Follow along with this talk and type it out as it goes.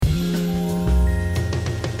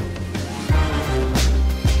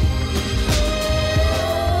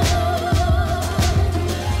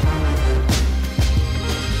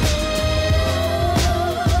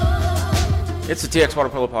TX Water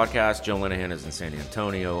Polo Podcast. Joe Linehan is in San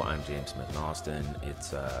Antonio. I'm James Smith in Austin.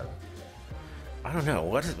 It's, I don't know.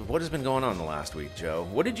 What has been going on the last week, Joe?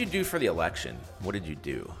 What did you do for the election? What did you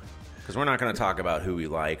do? Because we're not going to talk about who we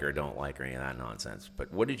like or don't like or any of that nonsense.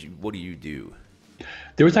 But what do you do?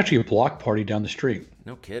 There was actually a block party down the street.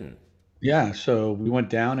 No kidding. Yeah, so we went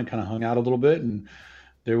down and kind of hung out a little bit, and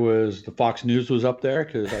there was the Fox News was up there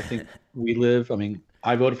because I think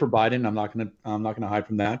I voted for Biden. I'm not gonna hide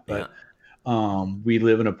from that, but we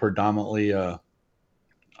live in a predominantly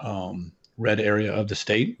red area of the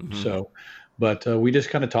state. Mm-hmm. So, but we just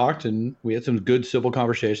kind of talked, and we had some good civil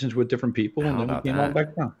conversations with different people, and then we came on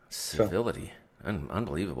back down. Civility,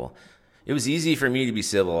 unbelievable. It was easy for me to be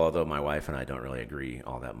civil, although my wife and I don't really agree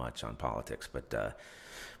all that much on politics, but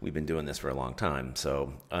we've been doing this for a long time.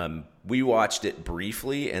 So we watched it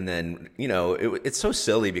briefly, and then, it's so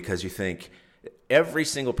silly because you think every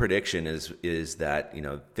single prediction is that,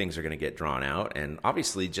 things are going to get drawn out. And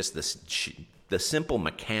obviously just the simple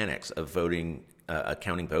mechanics of voting,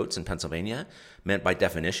 counting votes in Pennsylvania meant by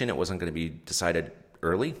definition it wasn't going to be decided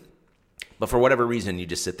early. But for whatever reason, you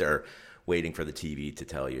just sit there waiting for the TV to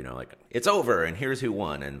tell you, it's over and here's who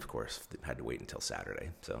won. And of course, they had to wait until Saturday.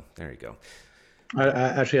 So there you go.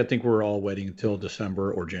 I think we're all waiting until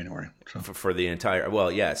December or January. So. For the entire,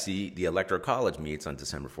 see, the Electoral College meets on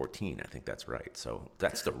December 14. I think that's right. So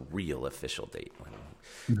that's the real official date.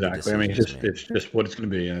 Exactly. It's just what it's going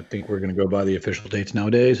to be. I think we're going to go by the official dates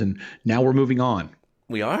nowadays. And now we're moving on.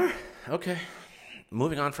 We are? Okay.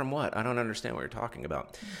 Moving on from what? I don't understand what you're talking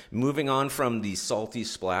about. Moving on from the Salty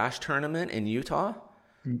Splash tournament in Utah?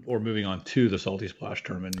 Or moving on to the Salty Splash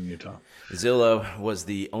tournament in Utah. Zillow was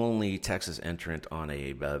the only Texas entrant on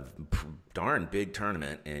a darn big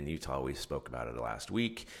tournament in Utah. We spoke about it last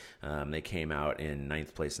week. They came out in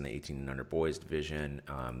 9th place in the 18 and under boys division.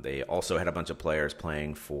 They also had a bunch of players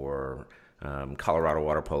playing for Colorado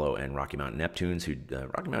Water Polo and Rocky Mountain Neptunes.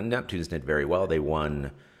 Rocky Mountain Neptunes did very well. They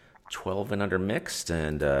won 12 and under mixed,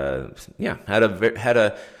 and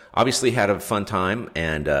obviously had a fun time,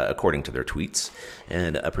 and according to their tweets,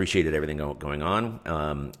 and appreciated everything going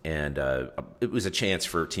on. It was a chance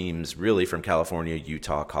for teams really from California,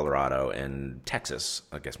 Utah, Colorado, and Texas.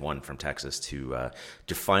 I guess one from Texas to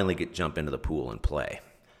finally jump into the pool and play.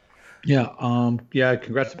 Yeah.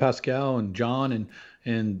 Congrats to Pascal and John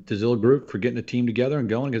and the Zillow group for getting a team together and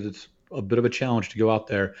going, because it's a bit of a challenge to go out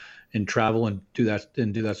there and travel and do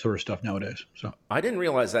that sort of stuff nowadays. So I didn't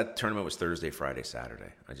realize that tournament was Thursday, Friday,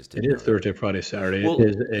 Saturday. I just didn't. It is Thursday, Friday, Saturday. Well,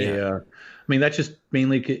 it is that's just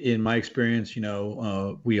mainly in my experience.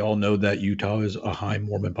 We all know that Utah is a high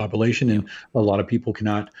Mormon population, and a lot of people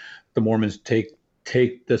cannot. The Mormons take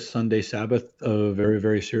the Sunday Sabbath very,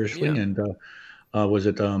 very seriously, and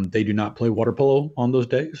they do not play water polo on those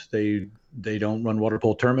days. They don't run water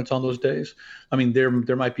polo tournaments on those days.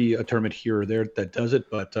 There might be a tournament here or there that does it,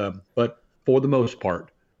 but for the most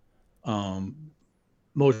part,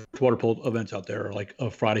 most water polo events out there are like a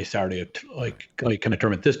Friday, Saturday, like kind of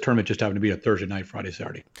tournament. This tournament just happened to be a Thursday night, Friday,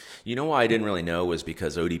 Saturday. You know why I didn't really know was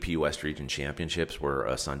because ODP West Region Championships were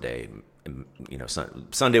a Sunday.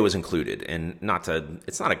 Sunday was included, and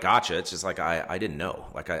it's not a gotcha. It's just like I didn't know.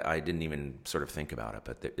 I didn't even sort of think about it.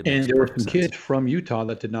 But there were some kids from Utah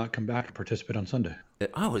that did not come back to participate on Sunday.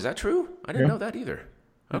 Oh, is that true? I didn't know that either.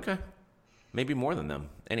 Okay. Maybe more than them.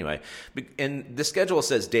 Anyway, and the schedule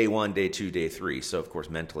says day 1, day 2, day 3. So, of course,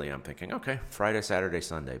 mentally I'm thinking, okay, Friday, Saturday,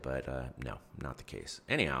 Sunday. But no, not the case.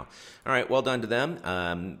 Anyhow, all right, well done to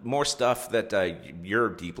them. More stuff that you're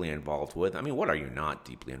deeply involved with. What are you not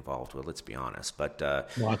deeply involved with? Let's be honest. But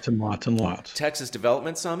lots and lots and lots. Texas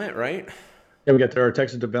Development Summit, right? Yeah, we got our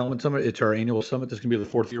Texas Development Summit. It's our annual summit. This is going to be the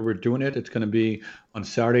 4th year we're doing it. It's going to be on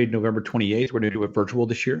Saturday, November 28th. We're going to do it virtual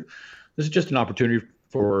this year. This is just an opportunity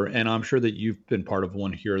and I'm sure that you've been part of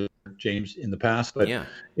one here, James, in the past, but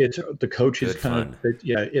it's the coaches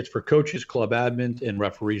it's for coaches, club admins, and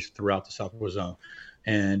referees throughout the Southwest Zone.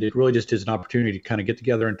 And it really just is an opportunity to kind of get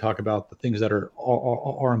together and talk about the things that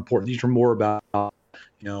are important. These are more about, a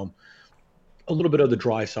little bit of the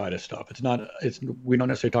dry side of stuff. We don't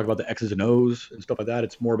necessarily talk about the X's and O's and stuff like that.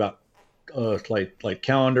 It's more about like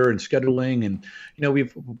calendar and scheduling, and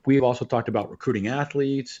we've also talked about recruiting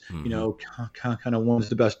athletes. Kind of when's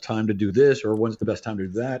the best time to do this, or when's the best time to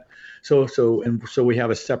do that. So we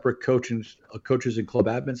have a separate coaches and club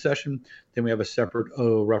admin session. Then we have a separate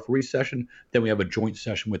referee session. Then we have a joint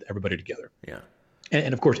session with everybody together. Yeah.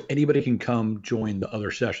 And of course, anybody can come join the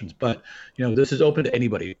other sessions, but this is open to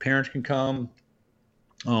anybody. Parents can come.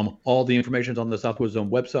 All the information is on the Southwest Zone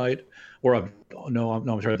website,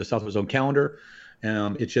 the Southwest Zone calendar.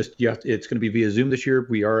 It's just it's going to be via Zoom this year.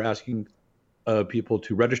 We are asking people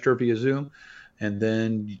to register via Zoom, and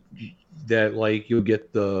then that like you'll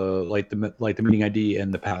get the meeting ID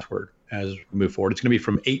and the password as we move forward. It's going to be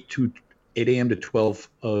from 8 a.m. to 12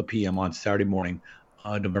 p.m. on Saturday morning,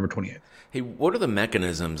 November 28th. Hey, what are the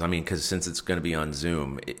mechanisms? I mean, because since it's going to be on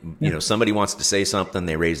Zoom, somebody wants to say something,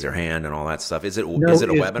 they raise their hand and all that stuff. Is it a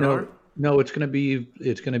webinar? No, it's going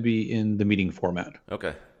to be in the meeting format.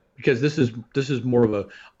 Okay. Because this is more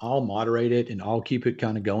of I'll moderate it and I'll keep it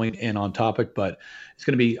kind of going and on topic, but it's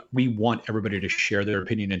going to be, we want everybody to share their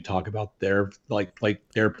opinion and talk about their like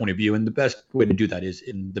their point of view, and the best way to do that is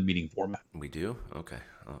in the meeting format. We do? Okay.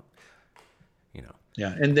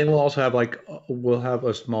 Yeah, and then we'll also have we'll have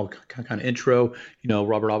a small kind of intro.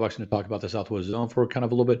 Robert Auerbach's going to talk about the Southwest Zone for kind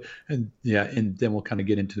of a little bit, and then we'll kind of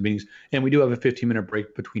get into the meetings. And we do have a 15-minute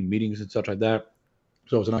break between meetings and such like that,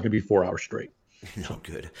 so it's not going to be 4 hours straight. No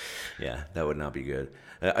good. Yeah, that would not be good.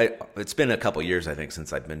 It's been a couple years, I think,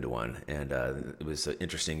 since I've been to one, and it was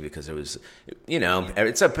interesting because it was,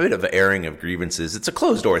 it's a bit of an airing of grievances. It's a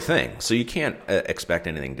closed door thing, so you can't expect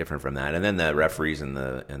anything different from that. And then the referees and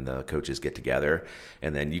the coaches get together,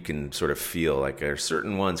 and then you can sort of feel like there are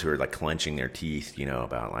certain ones who are like clenching their teeth,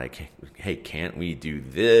 about like, hey, can't we do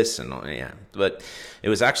this? And yeah, but it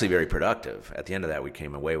was actually very productive. At the end of that, we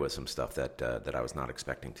came away with some stuff that I was not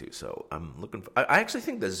expecting to. So I'm looking. I actually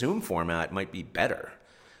think the Zoom format might be better.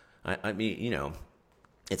 I mean,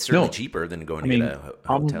 it's certainly cheaper than going to get a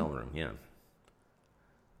hotel room. Yeah.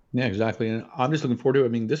 Yeah, exactly. And I'm just looking forward to it. I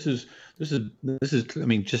mean, this is, I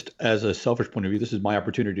mean, just as a selfish point of view, this is my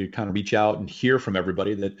opportunity to kind of reach out and hear from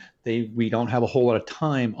everybody that we don't have a whole lot of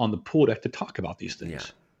time on the pool deck to talk about these things. Yeah.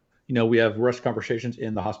 We have rest conversations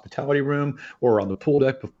in the hospitality room or on the pool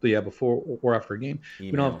deck before or after a game.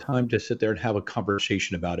 We don't have time to sit there and have a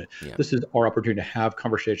conversation about it. Yeah. This is our opportunity to have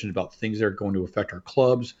conversations about things that are going to affect our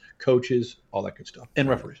clubs, coaches, all that good stuff, and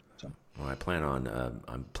referees. So. Well, I plan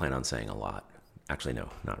on saying a lot. Actually, no,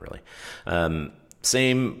 not really.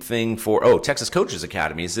 Same thing for Texas Coaches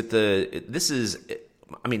Academy.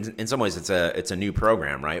 I mean, in some ways, it's a new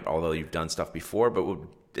program, right? Although you've done stuff before, but would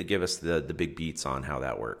give us the big beats on how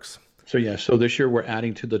that works. So this year we're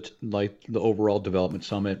adding to the overall development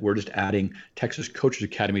summit. We're just adding Texas Coaches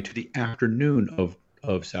Academy to the afternoon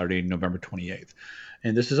of Saturday, November 28th,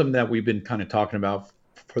 and this is something that we've been kind of talking about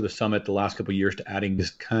for the summit the last couple of years, to adding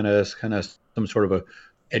this kind of some sort of a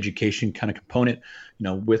education kind of component,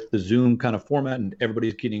 with the Zoom kind of format, and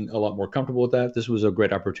everybody's getting a lot more comfortable with that. This was a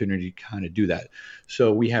great opportunity to kind of do that.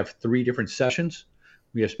 So we have 3 different sessions.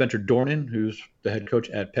 We have Spencer Dornan, who's the head coach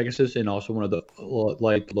at Pegasus and also one of the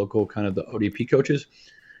local kind of the ODP coaches.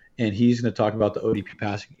 And he's going to talk about the ODP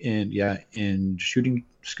passing and shooting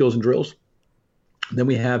skills and drills. Then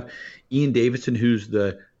we have Ian Davidson, who's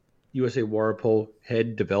the USA Water Polo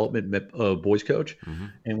head development boys coach. Mm-hmm.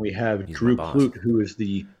 And we have Drew Clute, who is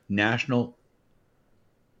the national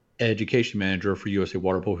education manager for USA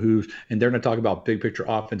Water Polo, and they're going to talk about big picture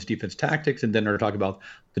offense, defense, tactics, and then they're going to talk about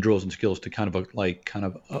the drills and skills to kind of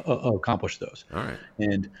accomplish those. All right.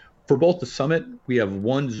 And for both the summit, we have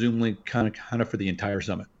one Zoom link kind of for the entire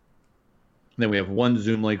summit. And then we have one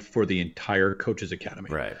Zoom link for the entire Coaches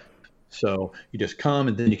Academy. Right. So you just come,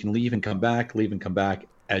 and then you can leave and come back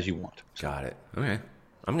as you want. Got it. Okay.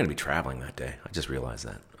 I'm going to be traveling that day. I just realized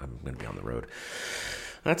that. I'm going to be on the road.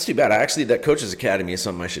 That's too bad. That Coaches Academy is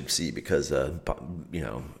something I should see because,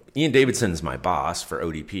 Ian Davidson's my boss for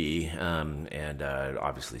ODP, and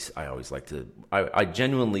obviously I always like to. I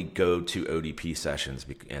genuinely go to ODP sessions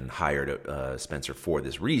and hired Spencer for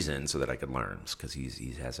this reason, so that I could learn, because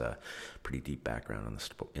he has a pretty deep background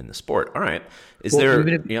in the sport. All right,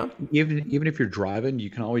 even if you're driving,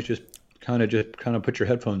 you can always just kind of put your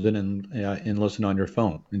headphones in and listen on your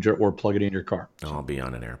phone, or plug it in your car. So. I'll be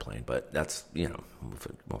on an airplane, but that's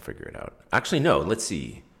we'll figure it out. Actually, no. Let's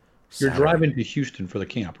see. You're driving to Houston for the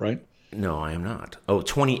camp, right? No, I am not. Oh,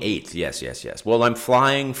 28th. Yes. Well, I'm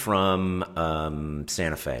flying from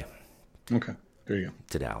Santa Fe. Okay, there you go.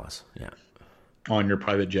 To Dallas. Yeah. On your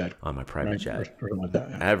private jet. On my private jet. Or something like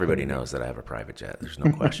that. Yeah. Everybody knows that I have a private jet. There's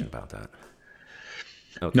no question about that.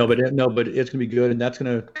 Okay. No, but it's going to be good, and that's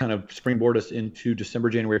going to kind of springboard us into December,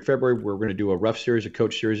 January, February. We're going to do a ref series, a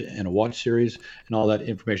coach series, and a watch series, and all that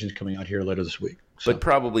information is coming out here later this week. So. But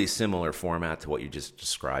probably similar format to what you just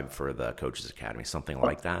described for the Coaches Academy, something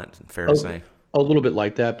like that. Fair to say? A little bit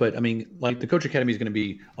like that, but I mean, like the Coach Academy is going to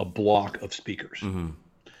be a block of speakers. Mm-hmm.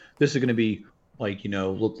 This is going to be like,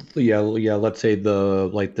 let's say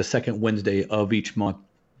the second Wednesday of each month,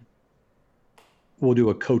 we'll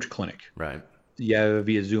do a coach clinic. Right. Yeah,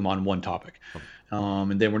 via Zoom on one topic.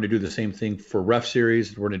 And then we're going to do the same thing for ref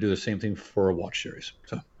series. We're going to do the same thing for a watch series.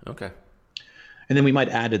 So okay. And then we might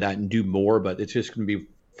add to that and do more, but it's just going to be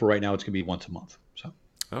for right now, it's going to be once a month. So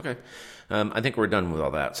Okay. I think we're done with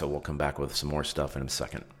all that, so we'll come back with some more stuff in a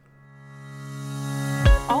second.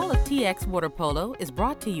 All of TX Water Polo is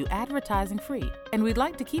brought to you advertising free, and we'd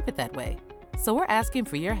like to keep it that way. So we're asking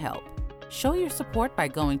for your help. Show your support by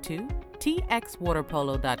going to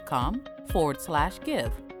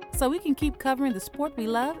txwaterpolo.com/give so we can keep covering the sport we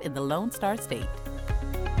love in the Lone Star State.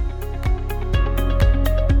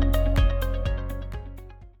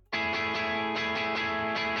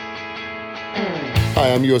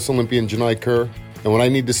 Hi, I'm U.S. Olympian Janai Kerr, and when I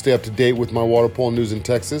need to stay up to date with my water polo news in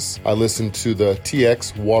Texas, I listen to the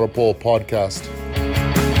TX Water Polo podcast.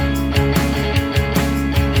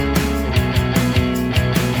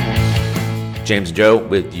 James and Joe,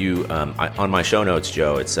 with you on my show notes,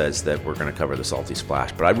 Joe, it says that we're going to cover the Salty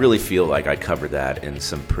Splash, but I really feel like I covered that in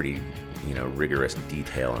some pretty, rigorous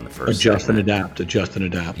detail in the first. Adjust and adapt.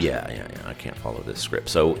 Yeah. I can't follow this script.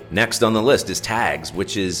 So next on the list is tags,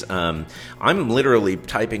 which is I'm literally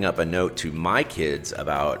typing up a note to my kids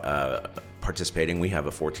about participating. We have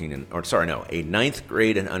a ninth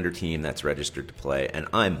grade and under team that's registered to play, and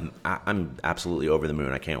I'm absolutely over the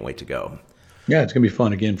moon. I can't wait to go. Yeah, it's going to be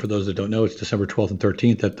fun. Again, for those that don't know, it's December 12th and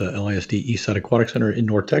 13th at the LISD Eastside Aquatic Center in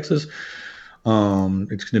North Texas. It's going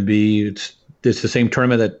to be it's the same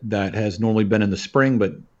tournament that has normally been in the spring,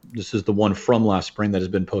 but this is the one from last spring that has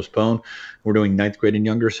been postponed. We're doing ninth grade and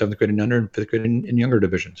younger, seventh grade and under, and fifth grade and younger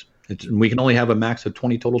divisions. We can only have a max of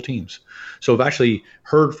 20 total teams. So I've actually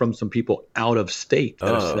heard from some people out of state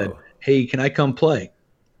that have said, "Hey, can I come play?"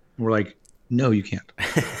 And we're like, "No, you can't."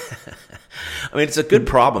 I mean, it's a good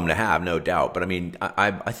problem to have, no doubt. But I mean,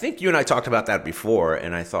 I think you and I talked about that before,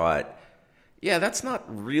 and I thought, yeah, that's not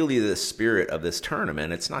really the spirit of this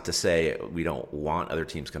tournament. It's not to say we don't want other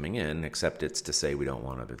teams coming in, except it's to say we don't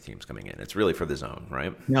want other teams coming in. It's really for the zone,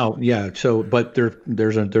 right? No, yeah. So, but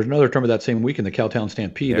there's another tournament that same week in the Cowtown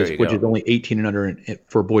Stampede, which is only 18 and under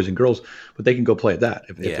for boys and girls, but they can go play at that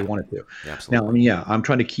if they wanted to. Absolutely. Now, I mean, I'm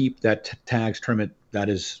trying to keep that tags tournament that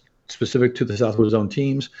is specific to the Southwest Zone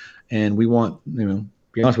teams, and we want,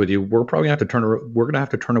 be honest with you, we're probably gonna have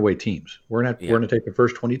to turn away teams. We're gonna take the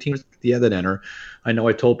first 20 teams that enter. I know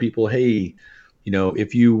I told people, hey,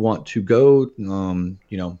 if you want to go,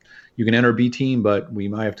 you can enter B team, but we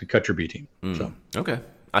might have to cut your B team. So okay,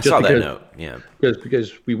 I saw that note. Yeah,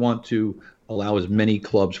 because we want to allow as many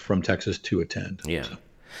clubs from Texas to attend. Yeah. So.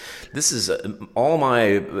 This is all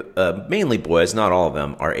my, mainly boys, not all of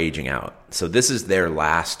them, are aging out. So this is their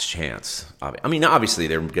last chance. I mean, obviously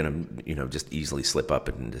they're going to, just easily slip up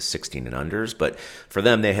into 16 and unders. But for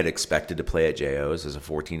them, they had expected to play at JOs as a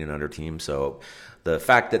 14 and under team. So the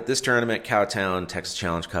fact that this tournament, Cowtown, Texas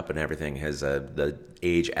Challenge Cup and everything has the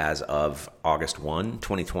age as of August 1,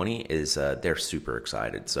 2020 is they're super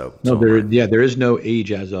excited. So there is no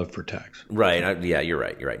age as of for tags. Right. You're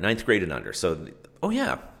right. Ninth grade and under. So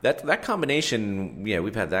that combination,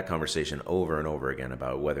 we've had that conversation over and over again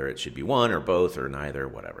about whether it should be one or both or neither,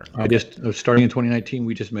 whatever. Starting in 2019,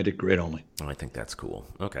 we just made it grade only. Oh, I think that's cool.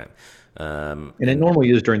 Okay. And it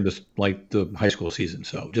normally is during this, like the high school season.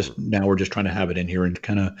 So just now we're just trying to have it in here and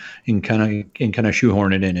kind of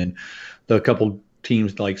shoehorn it in. And the couple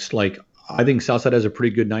teams like I think Southside has a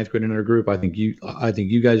pretty good ninth grade and under group. I think you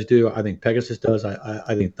guys do. I think Pegasus does.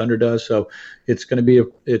 I think Thunder does. So it's going to be a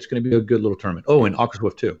good little tournament. Oh, and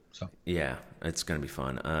Aquaswift too. So yeah, it's going to be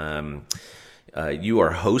fun. You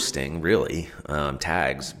are hosting really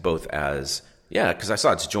tags both as because I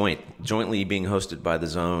saw it's jointly being hosted by the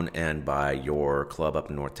Zone and by your club up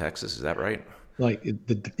in North Texas. Is that right?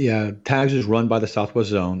 Tags is run by the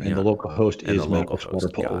Southwest Zone, and the local host is Memphis Water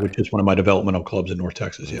Polo, which is one of my developmental clubs in North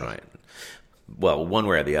Texas. Yeah. Right. Well, one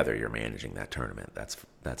way or the other, you're managing that tournament. That's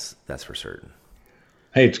for certain.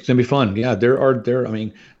 Hey, it's gonna be fun. Yeah, there are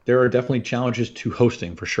definitely challenges to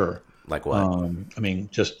hosting for sure. Like what?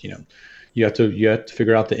 Just you have to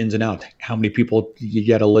figure out the ins and outs. How many people you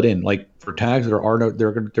got to let in? Like for tags, it's going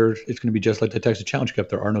to be just like the Texas Challenge Cup.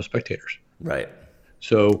 There are no spectators. Right.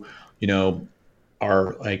 So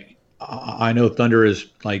I know Thunder is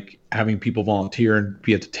like having people volunteer and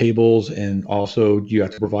be at the tables, and also you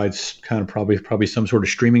have to provide kind of probably some sort of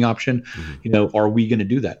streaming option. Mm-hmm. Are we going to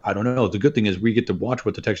do that? I don't know. The good thing is we get to watch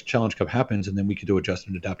what the Texas Challenge Cup happens, and then we can do adjust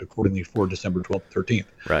and adapt accordingly for December 12th, 13th.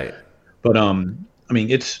 Right. But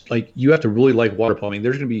it's like you have to really like water polo.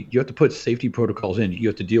 You have to put safety protocols in. You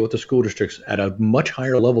have to deal with the school districts at a much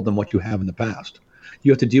higher level than what you have in the past.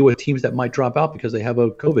 You have to deal with teams that might drop out because they have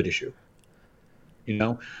a COVID issue.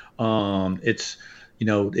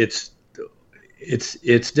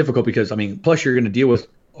 It's difficult because plus you're going to deal with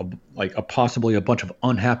possibly a bunch of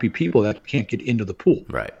unhappy people that can't get into the pool.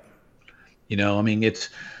 Right. It's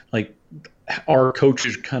like are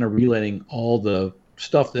coaches kind of relaying all the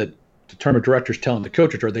stuff that the tournament director's telling the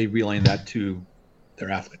coaches? Or are they relaying that to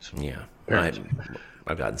their athletes? Yeah,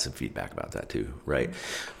 I've gotten some feedback about that too. Right.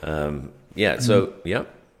 Yeah. So yeah.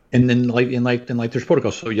 And then there's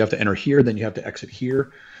protocols. So you have to enter here, then you have to exit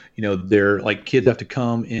here. They're like kids have to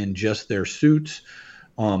come in just their suits.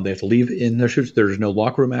 They have to leave in their suits. There's no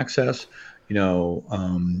locker room access.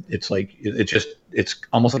 It's like it's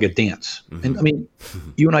almost like a dance. Mm-hmm. And I mean,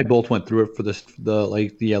 you and I both went through it for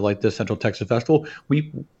the Central Texas Festival.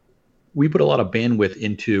 We put a lot of bandwidth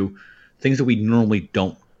into things that we normally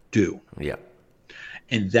don't do. Yeah.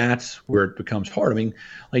 And that's where it becomes hard. I mean,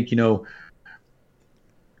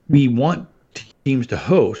 we want teams to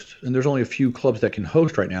host, and there's only a few clubs that can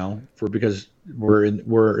host right now because we're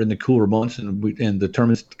in the cooler months, and the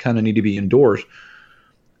tournaments kind of need to be indoors.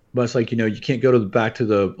 But it's like, you can't go back to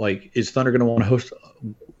the is Thunder going to want to host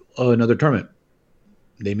another tournament?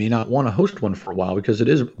 They may not want to host one for a while because it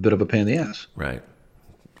is a bit of a pain in the ass. Right.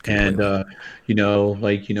 Completely.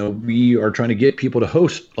 And we are trying to get people to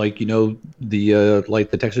host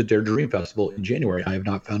the Texas Dare Dream Festival in January. I have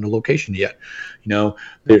not found a location yet.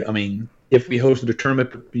 If we hosted a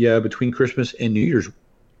tournament between Christmas and New Year's,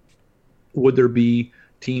 would there be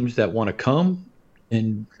teams that want to come?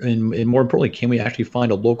 And more importantly, can we actually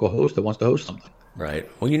find a local host that wants to host something? Right.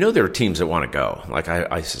 Well, there are teams that want to go.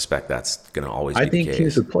 I suspect that's going to always be the case. I think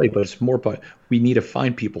teams would play, but it's more about we need to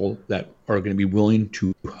find people that are going to be willing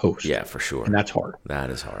to host. Yeah, for sure. And that's hard. That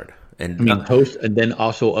is hard. And host, and then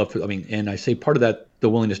also, and I say part of that, the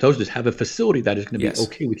willingness to host is have a facility that is going to be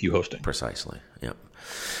okay with you hosting. Precisely. Yep.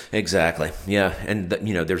 Exactly. Yeah. And,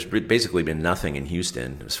 there's basically been nothing in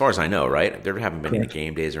Houston, as far as I know, right? There haven't been any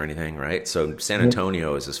game days or anything, right? So San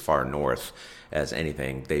Antonio is as far north as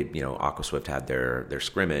anything. They, Aquaswift had their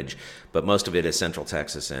scrimmage, but most of it is Central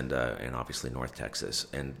Texas and obviously North Texas.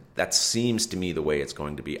 And that seems to me the way it's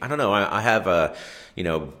going to be. I don't know. I have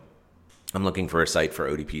I'm looking for a site for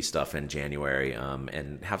ODP stuff in January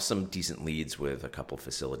and have some decent leads with a couple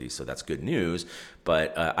facilities, so that's good news.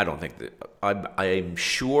 But I don't think that I'm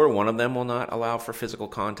sure one of them will not allow for physical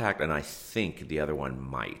contact, and I think the other one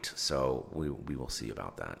might. So we will see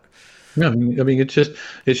about that. Yeah, I mean it's just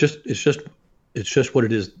what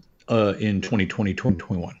it is in 2020,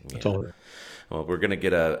 2021. That's all it is. Well, we're going to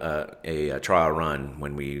get a trial run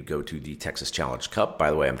when we go to the Texas Challenge Cup. By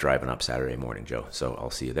the way, I'm driving up Saturday morning, Joe, so I'll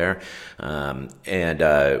see you there.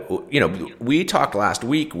 We talked last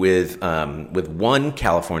week with one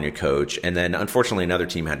California coach, and then unfortunately another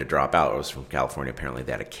team had to drop out. It was from California. Apparently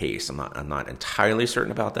they had a case. I'm not entirely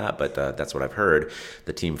certain about that, but that's what I've heard.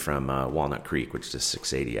 The team from Walnut Creek, which is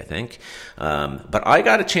 680, I think. But I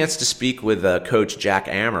got a chance to speak with Coach Jack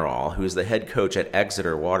Amaral, who is the head coach at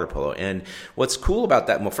Exeter Water Polo, and what's cool about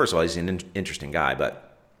that, well, first of all, he's an interesting guy,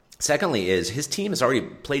 but secondly is his team has already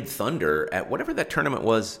played Thunder at whatever that tournament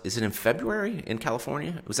was. Is it in February in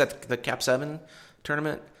California? Was that the Cap 7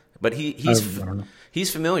 tournament? But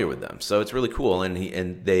he's familiar with them, so it's really cool.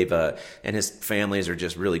 And they've and his families are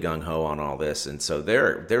just really gung ho on all this, and so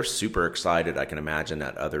they're super excited. I can imagine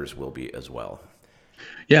that others will be as well.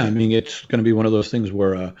 Yeah, I mean it's going to be one of those things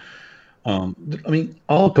where.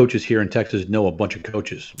 All coaches here in Texas know a bunch of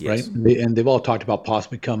coaches, yes. Right? And they've all talked about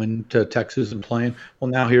possibly coming to Texas and playing.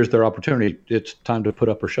 Well, now here's their opportunity. It's time to put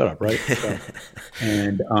up or shut up, right? So,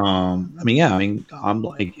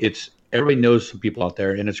 everybody knows some people out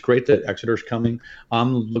there, and it's great that Exeter's coming.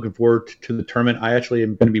 I'm looking forward to the tournament. I actually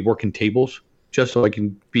am going to be working tables just so I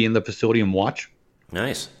can be in the facility and watch.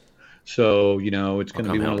 Nice. So, it's going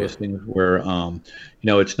to be one of those things where,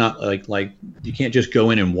 it's not like you can't just go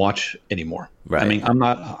in and watch anymore. Right. I mean,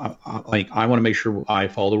 I want to make sure I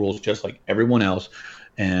follow the rules just like everyone else.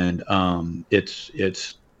 And it's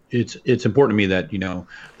important to me that,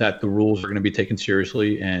 that the rules are going to be taken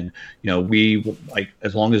seriously. And, we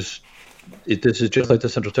as long as this is just like the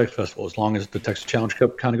Central Texas Festival, as long as the Texas Challenge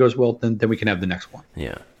Cup kind of goes well, then we can have the next one.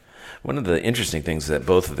 Yeah. One of the interesting things that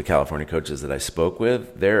both of the California coaches that I spoke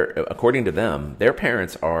with, according to them, their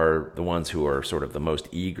parents are the ones who are sort of the most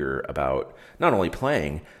eager about not only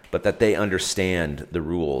playing, but that they understand the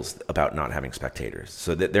rules about not having spectators.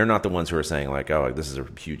 So that they're not the ones who are saying like, oh, this is a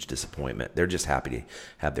huge disappointment. They're just happy to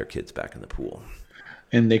have their kids back in the pool.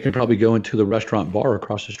 And they can probably go into the restaurant bar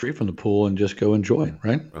across the street from the pool and just go enjoy,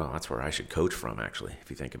 right? Oh, that's where I should coach from, actually, if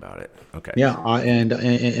you think about it. Okay. Yeah, and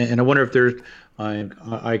I wonder if there's, I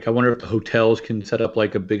wonder if the hotels can set up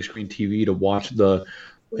like a big screen TV to watch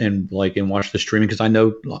and watch the streaming, because I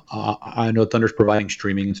know Thunder's providing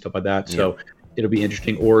streaming and stuff like that. So it'll be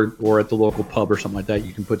interesting. Or at the local pub or something like that,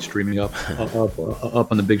 you can put streaming up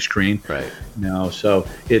on the big screen. Right. So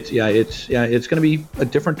it's going to be a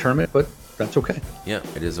different tournament, but that's okay. Yeah,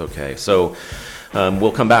 it is okay. So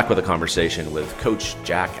we'll come back with a conversation with Coach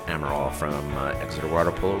Jack Amaral from Exeter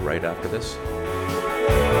Water Polo right after this.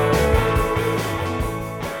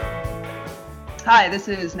 Hi, this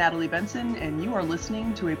is Natalie Benson, and you are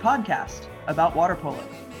listening to a podcast about water polo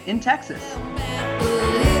in Texas.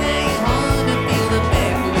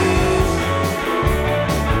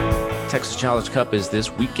 Texas Challenge Cup is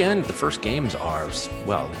this weekend. The first games are,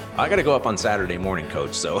 well, I got to go up on Saturday morning,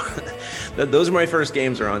 Coach. So those are my first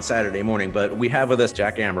games are on Saturday morning. But we have with us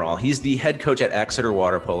Jack Amaral. He's the head coach at Exeter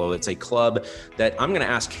Water Polo. It's a club that I'm going to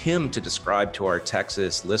ask him to describe to our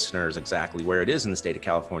Texas listeners exactly where it is in the state of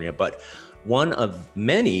California. But one of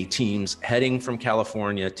many teams heading from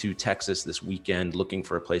California to Texas this weekend, looking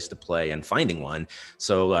for a place to play and finding one.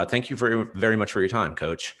 So thank you very, very much for your time,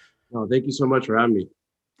 Coach. Oh, thank you so much for having me.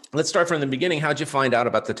 Let's start from the beginning. How'd you find out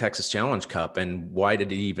about the Texas Challenge Cup, and why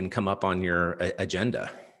did it even come up on your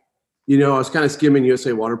agenda? You know, I was kind of skimming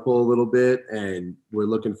USA Water Polo a little bit, and we're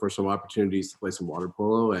looking for some opportunities to play some water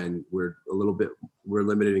polo, and we're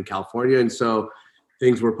limited in California. And so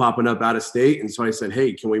things were popping up out of state. And so I said,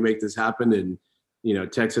 hey, can we make this happen? And, you know,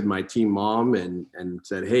 texted my team mom and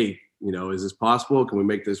said, hey, you know, is this possible? Can we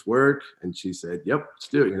make this work? And she said, yep, let's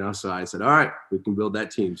do it. You know, so I said, all right, we can build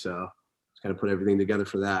that team. So kind of put everything together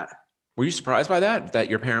for that. Were you surprised by that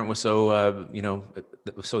your parent was so,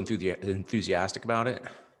 so enthusiastic about it?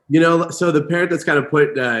 You know, so the parent that's kind of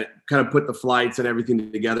put the flights and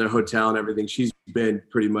everything together, hotel and everything, she's been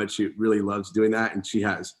pretty much, she really loves doing that. And she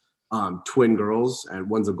has twin girls, and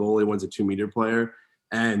one's a goalie, one's a 2-meter player.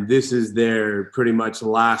 And this is their pretty much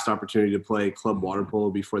last opportunity to play club water polo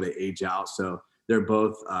before they age out. So they're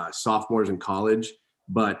both sophomores in college,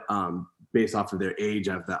 but based off of their age,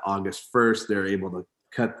 of that August 1st, they're able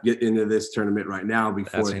to get into this tournament right now.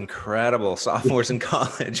 That's incredible. Sophomores in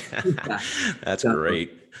college. That's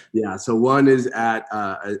great. Yeah. So one is at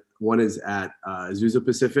Azusa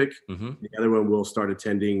Pacific. Mm-hmm. The other one will start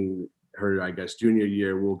attending her, I guess, junior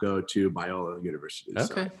year. We'll go to Biola University.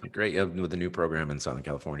 Okay, so. Great. With the new program in Southern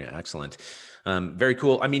California. Excellent. Very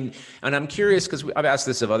cool. I mean, and I'm curious because I've asked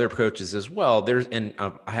this of other coaches as well.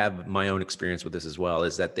 I have my own experience with this as well,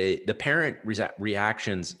 is that the parent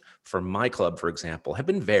reactions for my club, for example, have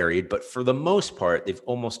been varied, but for the most part, they've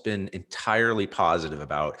almost been entirely positive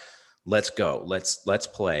about let's go, let's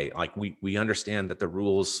play. Like we understand that the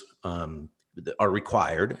rules, are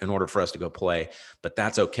required in order for us to go play, but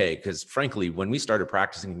that's okay. Because frankly, when we started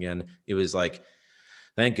practicing again, it was like,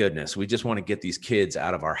 thank goodness, we just want to get these kids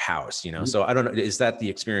out of our house, you know? So I don't know, is that the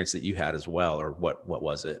experience that you had as well, or what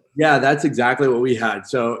was it? Yeah, that's exactly what we had.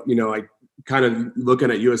 So, you know, I kind of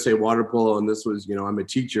looking at USA Water Polo, and this was, you know, I'm a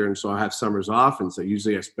teacher, and so I have summers off. And so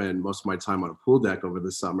usually I spend most of my time on a pool deck over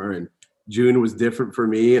the summer, and June was different for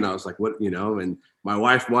me. And I was like, what, you know, and my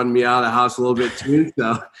wife wanted me out of the house a little bit too.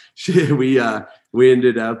 So we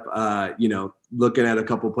ended up, you know, looking at a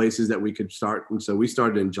couple places that we could start. And so we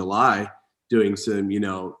started in July doing some, you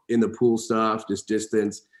know, in the pool stuff, just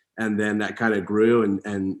distance. And then that kind of grew.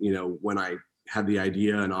 And, you know, when I had the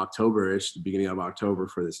idea in October-ish, the beginning of October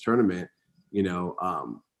for this tournament, you know,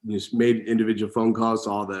 just made individual phone calls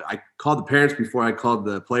to I called the parents before I called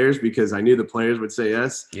the players, because I knew the players would say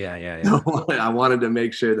yes. Yeah. So I wanted to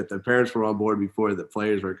make sure that the parents were on board before the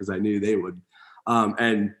players were, because I knew they would.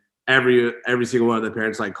 And every single one of the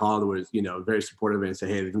parents I called was, you know, very supportive and say,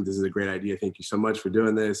 hey, I think this is a great idea. Thank you so much for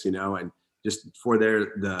doing this, you know, and just for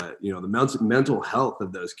the mental health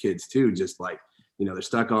of those kids too. Just like, you know, they're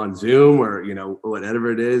stuck on Zoom or, you know,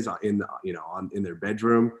 whatever it is in their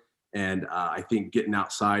bedroom. And I think getting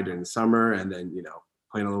outside in the summer and then, you know,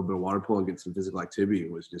 playing a little bit of water polo and getting some physical activity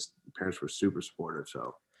was just, the parents were super supportive.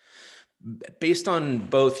 So based on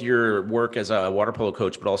both your work as a water polo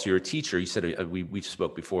coach, but also your teacher, you said we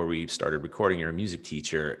spoke before we started recording, you're a music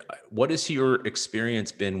teacher. What has your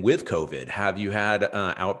experience been with COVID? Have you had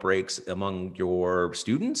outbreaks among your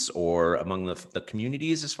students or among the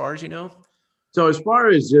communities as far as you know? So as far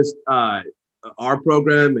as just our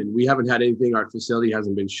program, and we haven't had anything, our facility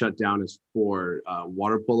hasn't been shut down as for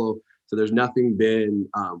water polo. So there's nothing been,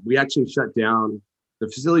 we actually shut down, the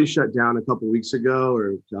facility shut down a couple of weeks ago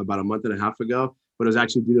or about a month and a half ago, but it was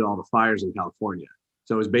actually due to all the fires in California.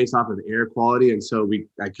 So it was based off of air quality. And so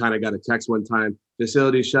I kind of got a text one time,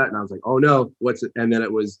 facility shut. And I was like, oh no, what's it? And then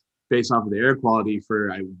it was based off of the air quality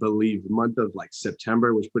for, I believe, the month of like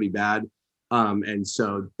September was pretty bad. And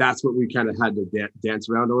so that's what we kind of had to dance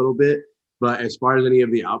around a little bit. But as far as any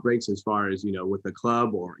of the outbreaks, as far as, you know, with the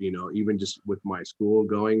club or, you know, even just with my school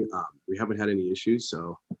going, we haven't had any issues.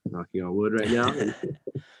 So knocking on wood right now.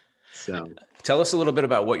 So tell us a little bit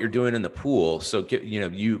about what you're doing in the pool. So,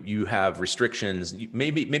 you have restrictions.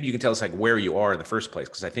 Maybe you can tell us like where you are in the first place,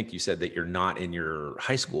 because I think you said that you're not in your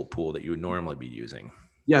high school pool that you would normally be using.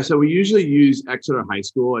 yeah, so we usually use Exeter High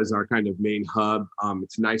School as our kind of main hub.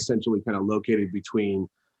 It's nice, centrally kind of located between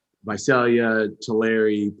Visalia,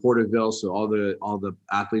 Tulare, Porterville. So all the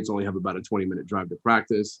athletes only have about a 20-minute drive to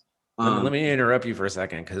practice. Let me interrupt you for a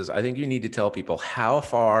second, because I think you need to tell people how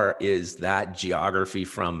far is that geography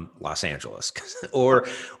from Los Angeles or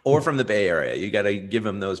from the Bay Area. You got to give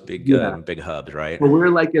them those big hubs, right? Well, we're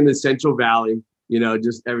like in the Central Valley,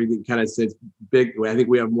 just everything kind of sits big. I think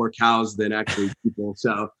we have more cows than actually people.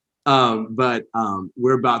 So, but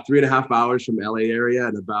we're about 3.5 hours from LA area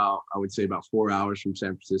and I would say about 4 hours from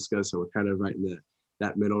San Francisco. So we're kind of right in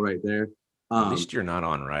that middle right there. At least you're not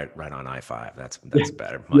on right on I-5. That's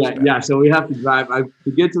better. Much better. Yeah. So we have to drive.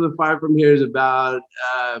 To get to the 5 from here is about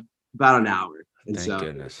an hour. And Thank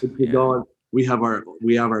goodness. If you're going, we have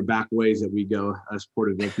our back ways that we go as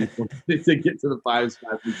Porterville people to get to the 5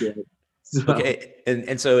 spots we can. So. Okay,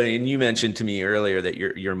 and you mentioned to me earlier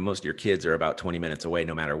that most of your kids are about 20 minutes away,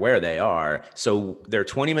 no matter where they are. So they're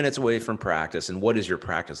 20 minutes away from practice. And what does your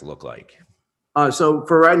practice look like? So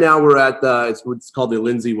for right now, we're at it's what's called the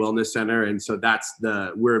Lindsay Wellness Center, and so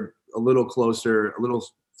we're a little closer, a little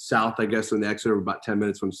south, I guess, than Exeter. We're about 10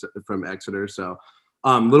 minutes from Exeter, so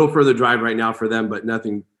a little further drive right now for them, but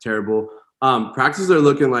nothing terrible. Practices are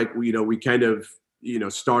looking like we kind of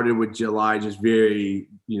started with July, just very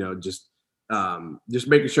just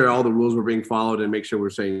making sure all the rules were being followed and make sure we're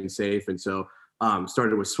staying safe, and so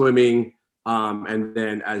started with swimming. And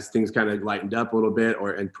then as things kind of lightened up a little bit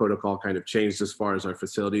and protocol kind of changed as far as our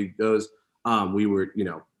facility goes, we were,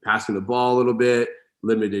 passing the ball a little bit,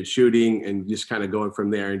 limited shooting, and just kind of going from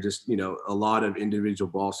there, and just, a lot of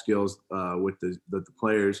individual ball skills with the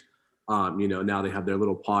players. Now they have their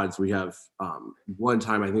little pods. We have one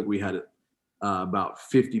time, I think we had about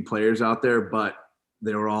 50 players out there, but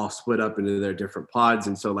they were all split up into their different pods.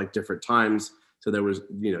 And so like different times, so there was,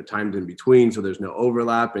 times in between, so there's no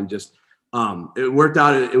overlap, and just, it worked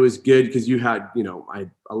out. It was good because you had, I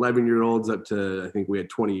had 11-year-olds up to, I think we had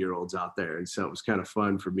 20-year-olds out there. And so it was kind of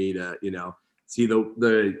fun for me to, see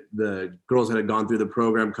the girls that had gone through the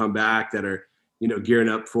program come back that are, gearing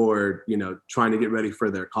up for, trying to get ready for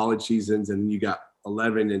their college seasons. And you got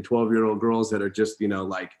 11 and 12-year-old girls that are just,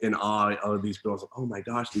 like in awe of these girls. Like, oh my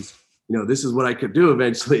gosh, this is what I could do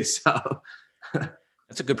eventually. So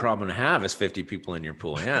that's a good problem to have, is 50 people in your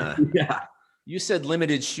pool. Yeah. Yeah. You said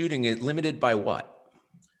limited shooting. Limited by what?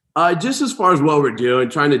 Just as far as what we're doing,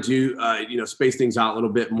 trying to do, space things out a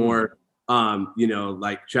little bit more,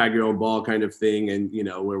 like drag your own ball kind of thing. And,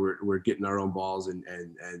 where we're getting our own balls and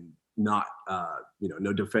not,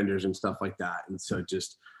 no defenders and stuff like that. And so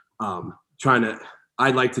just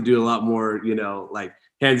I'd like to do a lot more, like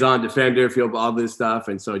hands-on defender, field all this stuff.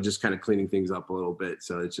 And so just kind of cleaning things up a little bit.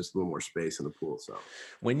 So it's just a little more space in the pool. So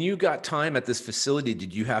when you got time at this facility,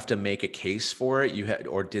 did you have to make a case for it?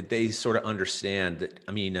 Or did they sort of understand that?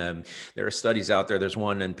 I mean, there are studies out there. There's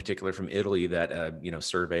one in particular from Italy that,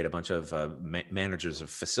 surveyed a bunch of managers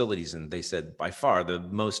of facilities. And they said by far the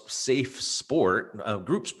most safe sport,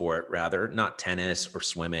 group sport rather, not tennis or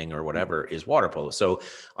swimming or whatever, is water polo. So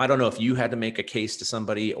I don't know if you had to make a case to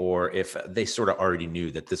somebody or if they sort of already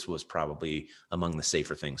knew that this was probably among the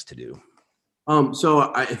safer things to do.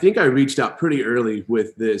 So I think I reached out pretty early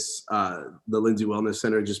with this, the Lindsay Wellness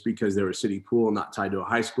Center, just because they were a city pool, not tied to a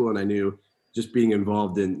high school. And I knew just being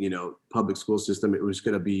involved in, public school system, it was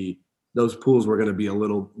going to be, those pools were going to be they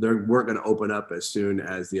weren't going to open up as soon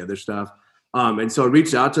as the other stuff. And so I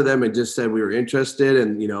reached out to them and just said we were interested,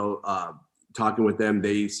 and, talking with them,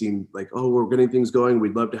 they seemed like, oh, we're getting things going.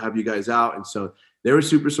 We'd love to have you guys out. And so they were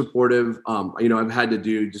super supportive. I've had to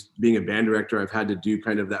do, just being a band director, I've had to do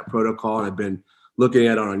kind of that protocol, and I've been looking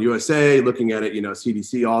at it on USA, looking at it,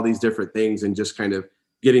 CDC, all these different things, and just kind of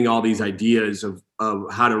getting all these ideas of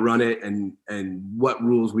how to run it and what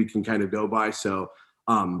rules we can kind of go by. So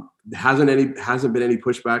hasn't been any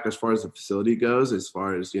pushback as far as the facility goes, as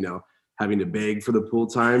far as, having to beg for the pool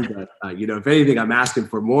time. But, if anything, I'm asking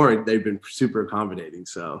for more. They've been super accommodating.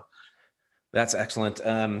 So. That's excellent.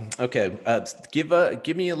 Okay.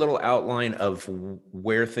 Give me a little outline of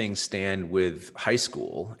where things stand with high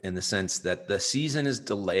school, in the sense that the season is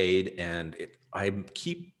delayed, and I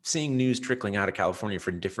keep seeing news trickling out of California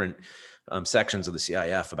from different sections of the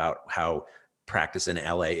CIF about how practice in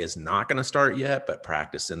LA is not going to start yet, but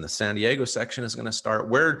practice in the San Diego section is going to start.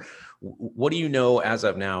 What do you know as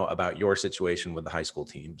of now about your situation with the high school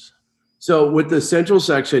teams? So with the central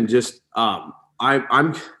section, just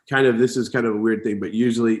I'm kind of, this is kind of a weird thing, but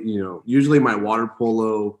usually my water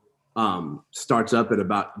polo starts up at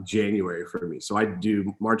about January for me. So I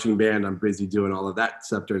do marching band. I'm busy doing all of that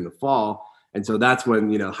stuff during the fall. And so that's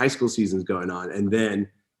when, high school season's going on. And then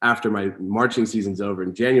after my marching season's over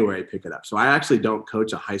in January, I pick it up. So I actually don't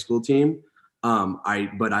coach a high school team.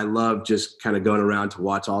 But I love just kind of going around to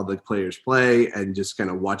watch all the players play and just kind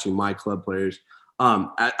of watching my club players.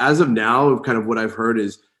 As of now, kind of what I've heard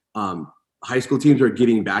is high school teams are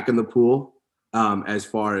getting back in the pool as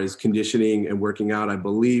far as conditioning and working out. I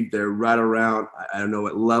believe they're right around, I don't know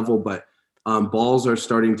what level, but balls are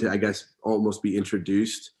starting to, I guess, almost be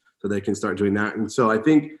introduced so they can start doing that. And so I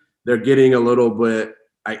think they're getting a little bit,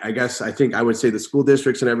 I think I would say the school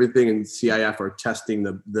districts and everything and CIF are testing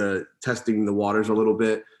the waters a little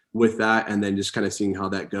bit with that, and then just kind of seeing how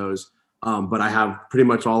that goes. But I have pretty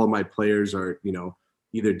much all of my players are,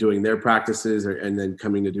 either doing their practices and then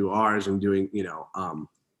coming to do ours and doing,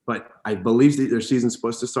 but I believe that their season's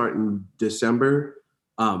supposed to start in December.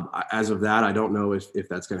 As of that, I don't know if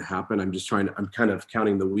that's going to happen. I'm kind of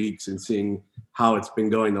counting the weeks and seeing how it's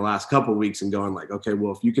been going the last couple of weeks and going like, okay,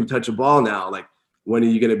 well, if you can touch a ball now, like, when are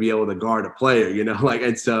you going to be able to guard a player,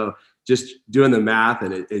 and so just doing the math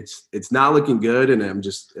and it's not looking good. And I'm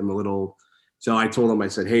a little, so I told them, I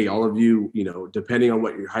said, hey, all of you, depending on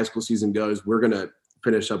what your high school season goes, we're going to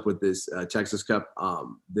finish up with this Texas Cup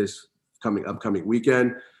this upcoming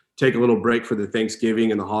weekend, take a little break for the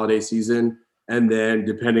Thanksgiving and the holiday season. And then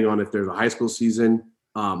depending on if there's a high school season,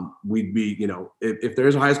 we'd be, if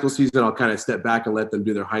there's a high school season, I'll kind of step back and let them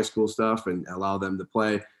do their high school stuff and allow them to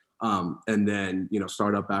play. And then,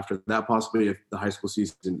 start up after that, possibly if the high school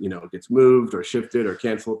season, gets moved or shifted or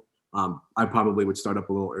canceled. I probably would start up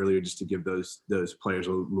a little earlier just to give those players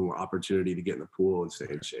a little more opportunity to get in the pool and stay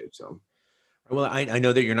in shape. So. Well, I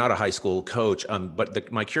know that you're not a high school coach, but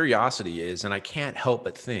my curiosity is, and I can't help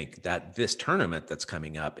but think that this tournament that's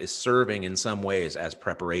coming up is serving in some ways as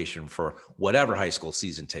preparation for whatever high school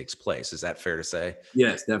season takes place. Is that fair to say?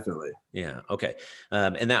 Yes, definitely. Yeah. Okay.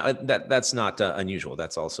 And that's not unusual.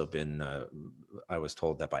 That's also been, I was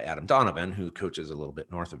told that by Adam Donovan, who coaches a little bit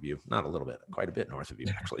north of you, not a little bit, quite a bit north of you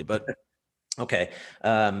actually, but okay.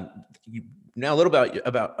 Now a little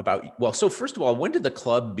about well, so first of all, when did the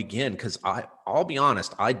club begin? Because I'll be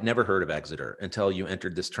honest, I'd never heard of Exeter until you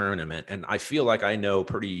entered this tournament, and I feel like I know a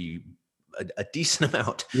decent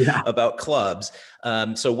amount about clubs.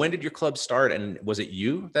 So when did your club start, and was it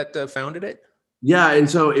you that founded it? Yeah, and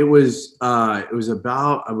so it was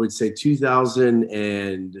about, I would say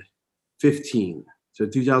 2015. So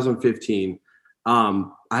 2015.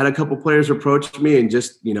 I had a couple players approach me and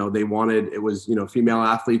just, they wanted, it was, female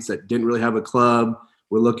athletes that didn't really have a club,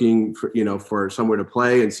 were looking for, for somewhere to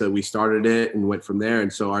play. And so we started it and went from there.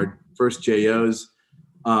 And so our first JOs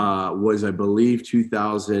was, I believe,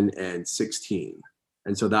 2016.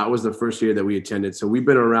 And so that was the first year that we attended. So we've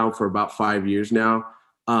been around for about 5 years now.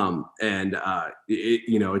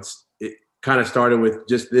 It kind of started with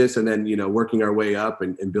just this and then, working our way up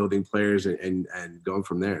and building players and going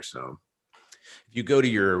from there. So. If you go to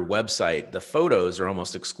your website, the photos are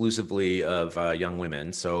almost exclusively of young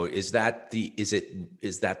women. So is that the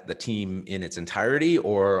team in its entirety,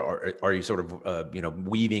 or are you sort of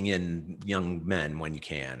weaving in young men when you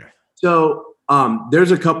can? So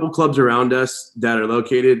there's a couple clubs around us that are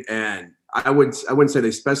located, and I wouldn't say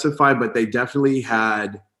they specify, but they definitely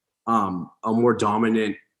had a more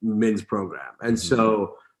dominant men's program. And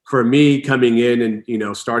so for me coming in and,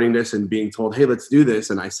 starting this and being told, hey, let's do this.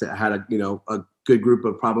 And I had a good group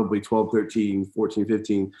of probably 12, 13, 14,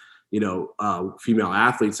 15, female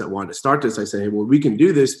athletes that wanted to start this. I said, hey, well, we can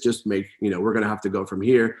do this. Just we're going to have to go from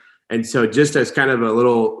here. And so just as kind of a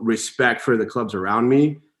little respect for the clubs around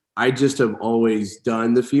me, I just have always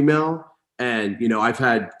done the female. And, I've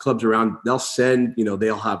had clubs around, they'll send,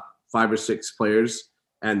 they'll have 5 or 6 players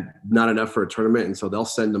and not enough for a tournament. And so they'll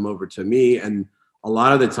send them over to me. And a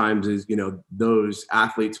lot of the times is, those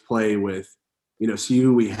athletes play with, see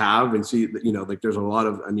who we have and see, like there's a lot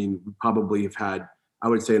of, we probably have had, I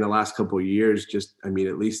would say in the last couple of years, just, at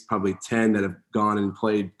least probably 10 that have gone and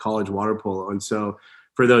played college water polo. And so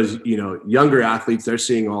for those, younger athletes, they're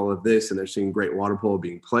seeing all of this and they're seeing great water polo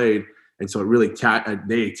being played. And so it really,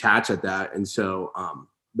 they attach at that. And so,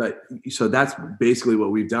 so that's basically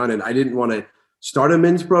what we've done. And I didn't want to start a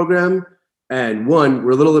men's program. And one,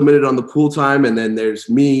 we're a little limited on the pool time. And then there's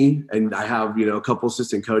me, and I have, a couple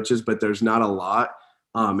assistant coaches, but there's not a lot.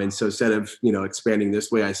 And so instead of, expanding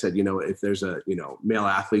this way, I said, if there's a, male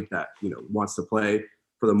athlete that, wants to play,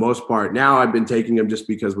 for the most part, now I've been taking them just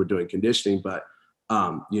because we're doing conditioning, but,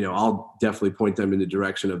 I'll definitely point them in the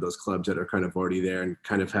direction of those clubs that are kind of already there and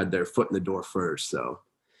kind of had their foot in the door first. So.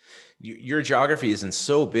 Your geography isn't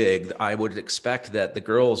so big. I would expect that the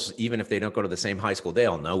girls, even if they don't go to the same high school, they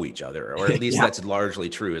all know each other, or at least that's largely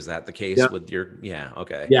true. Is that the case with your? Yeah.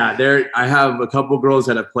 Okay. Yeah. I have a couple of girls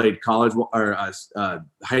that have played college or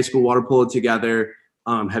high school water polo together.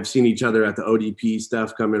 Have seen each other at the ODP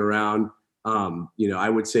stuff coming around. I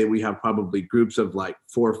would say we have probably groups of like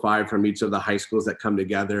 4 or 5 from each of the high schools that come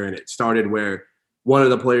together. And it started where one of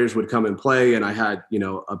the players would come and play, and I had,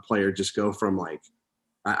 a player just go from like,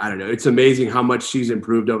 I don't know. It's amazing how much she's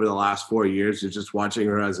improved over the last 4 years. It's just watching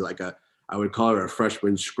her as like I would call her a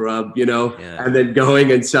freshman scrub, and then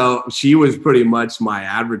going. And so she was pretty much my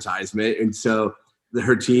advertisement. And so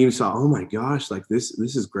her team saw, oh my gosh, like this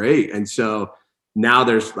is great. And so now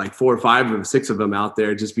there's like 4 or 5 or 6 of them out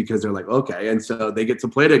there just because they're like, okay. And so they get to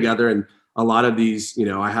play together. And a lot of these,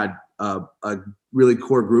 I had a really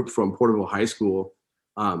core group from Porterville High School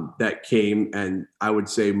that came, and I would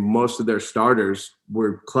say most of their starters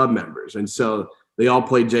were club members. And so they all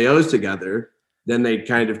played JOs together. Then they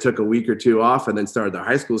kind of took a week or 2 off and then started their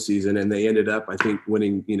high school season. And they ended up, I think,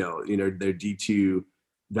 winning, their D2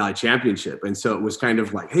 Valley Championship. And so it was kind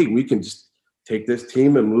of like, hey, we can just take this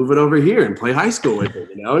team and move it over here and play high school with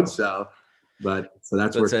it, And so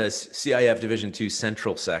that's where it's a CIF Division II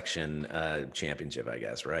Central Section championship, I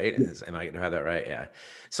guess, right? Yeah. Am I going to have that right? Yeah.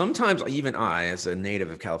 Sometimes even I, as a native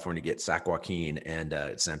of California, get Sac Joaquin and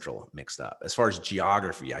Central mixed up. As far as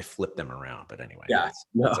geography, I flip them around. But anyway,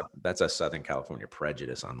 that's a Southern California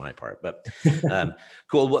prejudice on my part. But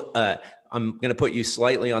cool. Well, I'm going to put you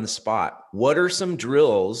slightly on the spot. What are some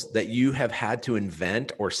drills that you have had to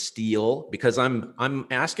invent or steal? Because I'm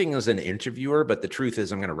asking as an interviewer, but the truth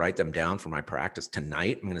is I'm going to write them down for my practice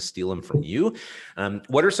tonight. I'm going to steal them from you.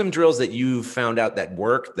 What are some drills that you've found out that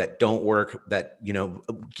work, that don't work, that,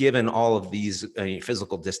 given all of these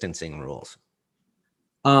physical distancing rules?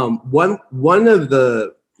 One of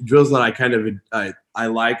the drills that I kind of I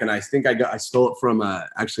like, and I think I stole it from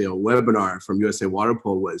actually a webinar from USA Water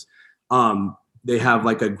Polo, was they have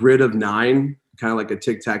like a grid of 9, kind of like a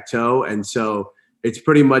tic-tac-toe. And so it's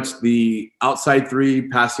pretty much the outside 3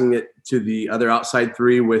 passing it to the other outside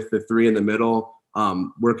 3 with the 3 in the middle,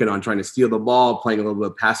 working on trying to steal the ball, playing a little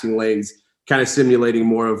bit of passing lanes, kind of simulating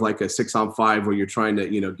more of like a 6-on-5 where you're trying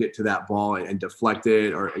to, get to that ball and deflect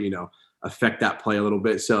it or, affect that play a little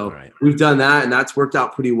bit. So We've done that, and that's worked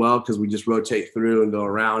out pretty well because we just rotate through and go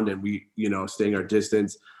around and we, staying our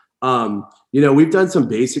distance. We've done some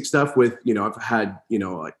basic stuff with, I've had,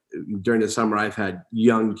 like during the summer, I've had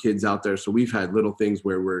young kids out there. So we've had little things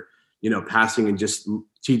where we're, passing and just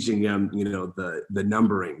teaching them, the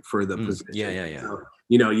numbering for the position. Yeah. So,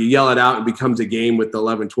 you yell it out, and it becomes a game with the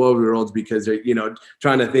 11, 12-year-olds because they're,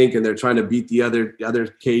 trying to think and they're trying to beat the other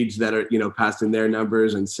cage that are, passing their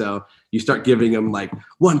numbers. And so you start giving them like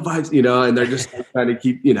 1, 5, and they're just trying to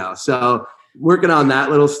keep, so working on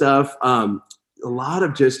that little stuff. A lot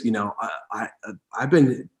of just, I've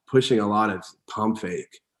been pushing a lot of pump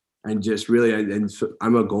fake and just really, and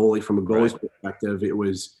I'm a goalie. From a goalie's perspective, it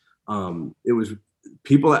was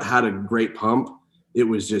people that had a great pump. It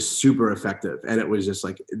was just super effective. And it was just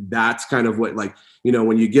like, that's kind of what, like,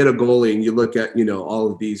 when you get a goalie and you look at,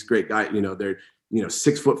 all of these great guys, they're,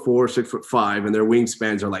 6'4", 6'5", and their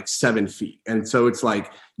wingspans are like 7 feet. And so it's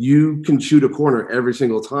like, you can shoot a corner every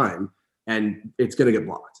single time and it's going to get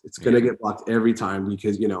blocked. It's going to get blocked every time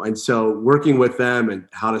because, and so working with them and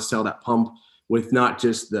how to sell that pump with not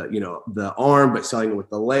just the, the arm, but selling it with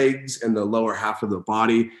the legs and the lower half of the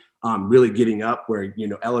body, really getting up where,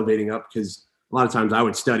 elevating up. Because a lot of times I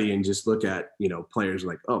would study and just look at, players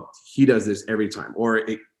like, oh, he does this every time, or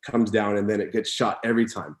it comes down and then it gets shot every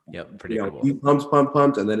time. Yep. Predictable. He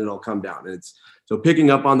pumps, and then it'll come down. And it's so picking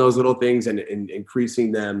up on those little things and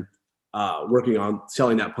increasing them, working on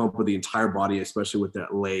selling that pump with the entire body, especially with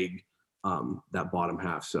that leg, that bottom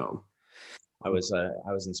half. So I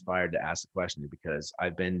was inspired to ask the question because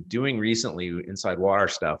I've been doing recently inside water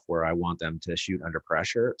stuff where I want them to shoot under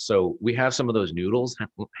pressure. So we have some of those noodles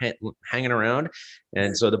hanging around.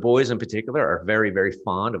 And so the boys in particular are very, very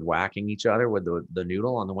fond of whacking each other with the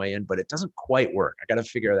noodle on the way in, but it doesn't quite work. I got to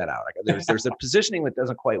figure that out. There's a positioning that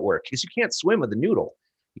doesn't quite work because you can't swim with the noodle.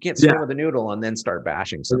 You can't swim with a noodle and then start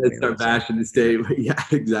bashing something. And then start bashing and stay. Yeah,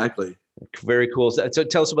 exactly. Very cool. So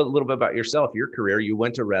tell us a little bit about yourself, your career. You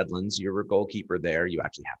went to Redlands. You were a goalkeeper there. You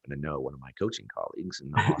actually happen to know one of my coaching colleagues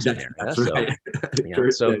in the Austin area. That's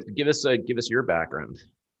right. So give us your background.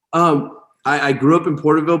 I grew up in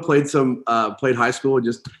Porterville, played high school.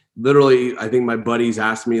 Just literally, I think my buddies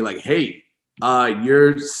asked me like, hey,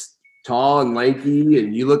 you're tall and lanky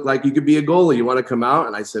and you look like you could be a goalie. You want to come out?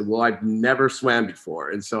 And I said, well, I've never swam before.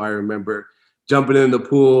 And so I remember jumping in the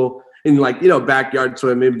pool in like, backyard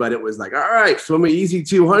swimming, but it was like, all right, swim an easy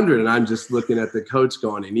 200. And I'm just looking at the coach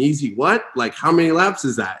going, an easy what? Like, how many laps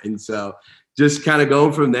is that? And so just kind of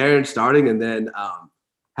going from there and starting, and then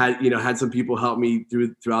had some people help me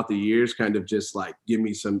throughout the years, kind of just like give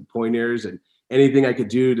me some pointers and anything I could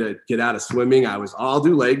do to get out of swimming. I'll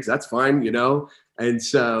do legs. That's fine. And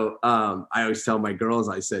so I always tell my girls,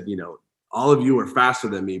 I said, all of you are faster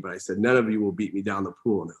than me, but I said, none of you will beat me down the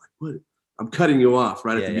pool. And they're like, what? I'm cutting you off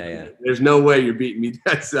right at the beginning. Yeah. There's no way you're beating me.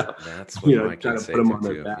 So, that's what my kids say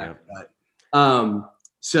too. Yeah. But,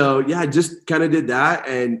 so yeah, just kind of did that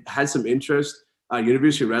and had some interest.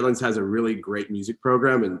 University of Redlands has a really great music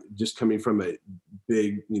program, and just coming from a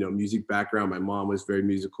big, music background, my mom was very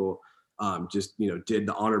musical. Did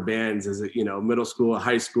the honor bands as a, middle school,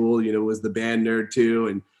 high school, was the band nerd too.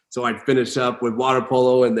 And so I'd finish up with water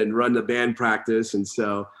polo and then run the band practice. And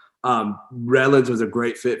so Redlands was a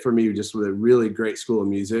great fit for me, just with a really great school of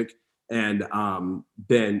music. And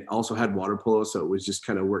then also had water polo. So it was just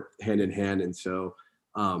kind of worked hand in hand. And so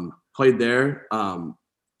played there.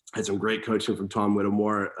 Had some great coaching from Tom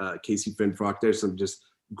Whittemore, Casey Finfrock. There's some just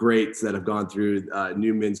greats that have gone through,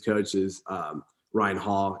 new men's coaches, Ryan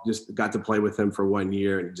Hall. Just got to play with him for 1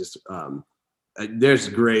 year, and just there's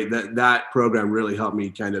great. That program really helped me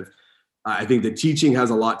kind of. I think the teaching has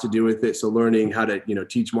a lot to do with it. So learning how to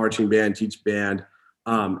teach marching band, teach band,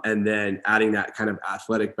 and then adding that kind of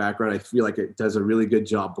athletic background, I feel like it does a really good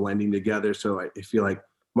job blending together. So I feel like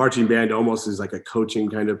marching band almost is like a coaching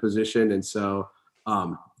kind of position, and so.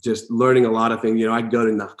 Just learning a lot of things. I'd go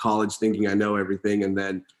to college thinking I know everything, and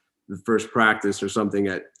then the first practice or something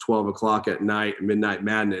at 12 o'clock at night, Midnight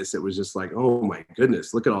Madness, it was just like, oh my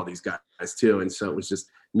goodness, look at all these guys too. And so it was just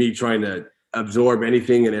me trying to absorb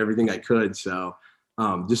anything and everything I could. So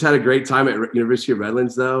just had a great time at University of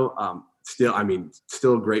Redlands though.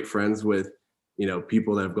 Still great friends with,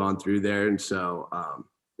 people that have gone through there. And so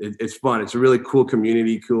it's fun. It's a really cool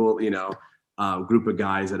community, cool, group of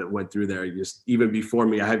guys that went through there. Just even before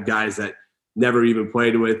me, I have guys that never even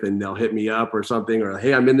played with, and they'll hit me up or something, or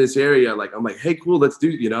hey, I'm in this area. Like I'm like, hey, cool, let's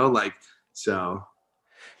do. So.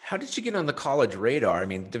 How did you get on the college radar? I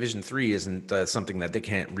mean, Division III isn't something that they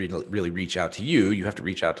can't really reach out to you. You have to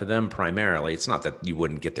reach out to them primarily. It's not that you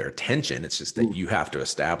wouldn't get their attention. It's just that you have to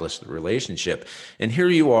establish the relationship. And here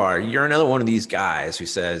you are. You're another one of these guys who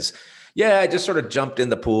says, yeah, I just sort of jumped in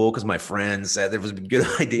the pool because my friends said it was a good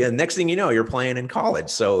idea. Next thing you know, you're playing in college.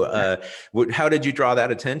 So how did you draw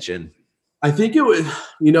that attention? I think it was,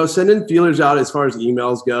 sending feelers out as far as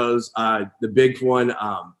emails goes. The big one,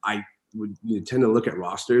 I would tend to look at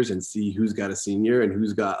rosters and see who's got a senior and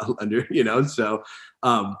who's got under, So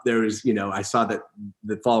there was, I saw that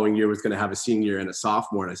the following year was going to have a senior and a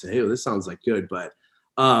sophomore. And I said, hey, well, this sounds like good. But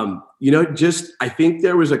I think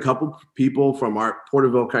there was a couple people from our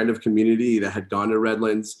Porterville kind of community that had gone to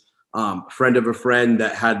Redlands, friend of a friend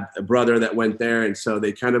that had a brother that went there. And so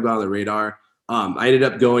they kind of got on the radar. I ended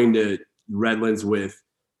up going to Redlands with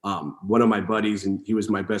one of my buddies, and he was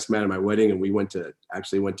my best man at my wedding. And we went to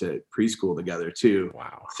preschool together too.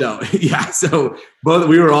 Wow. So yeah, so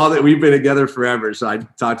we've been together forever. So I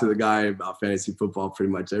talked to the guy about fantasy football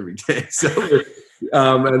pretty much every day. So,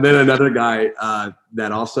 and then another guy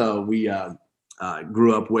that also we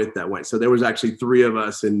grew up with that went. So there was actually 3 of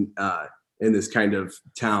us in this kind of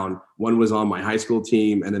town. One was on my high school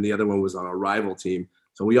team, and then the other one was on a rival team.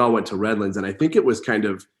 So we all went to Redlands, and I think it was kind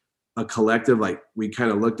of a collective, like we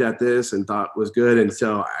kind of looked at this and thought was good. And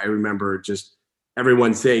so I remember just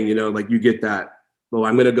everyone saying, like you get that, well,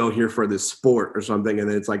 I'm going to go here for this sport or something. And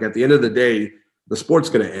then it's like, at the end of the day, the sport's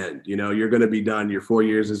going to end, you're going to be done. Your 4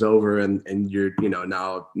 years is over, and you're,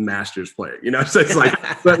 now a master's player, so it's like,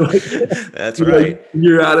 that's right.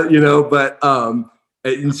 You're out of, but,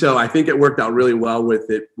 and so I think it worked out really well with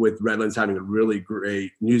Redlands having a really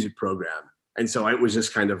great music program. And so it was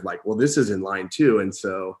just kind of like, well, this is in line too. And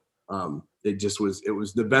so, it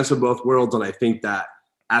was the best of both worlds. And I think that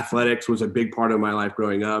athletics was a big part of my life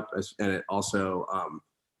growing up, and it also,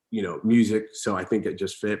 music. So I think it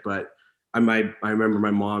just fit. But I remember my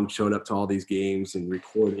mom showing up to all these games and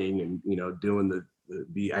recording and, doing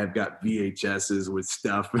I've got VHSs with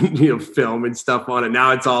stuff and, film and stuff on it.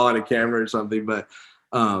 Now it's all on a camera or something. But,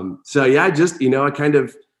 so yeah, I just, I kind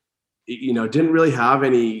of, didn't really have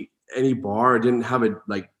any bar,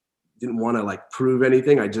 didn't want to prove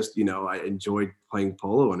anything. I just, I enjoyed playing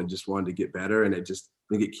polo, and I just wanted to get better. And I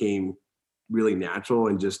think it came really natural,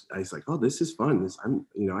 and I was like, oh, this is fun.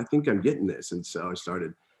 I think I'm getting this. And so I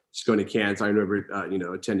started just going to camps. I remember,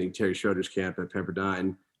 attending Terry Schroeder's camp at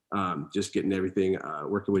Pepperdine, just getting everything,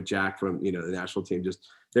 working with Jack from, the national team. Just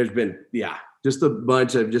there's been, just a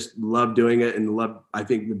bunch of just love doing it and love, I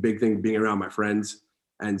think the big thing being around my friends.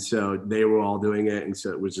 And so they were all doing it. And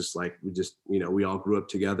so it was just like, we all grew up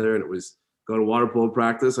together, and it was go to water polo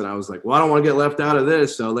practice. And I was like, well, I don't want to get left out of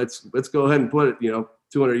this. So let's go ahead and put it,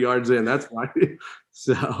 200 yards in. That's fine.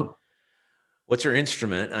 So. What's your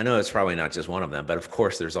instrument? I know it's probably not just one of them, but of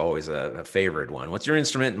course there's always a favorite one. What's your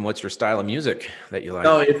instrument and what's your style of music that you like?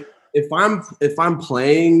 So if I'm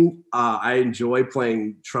playing, I enjoy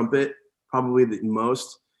playing trumpet probably the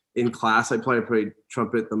most. In class, I play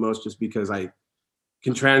trumpet the most just because I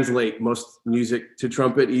can translate most music to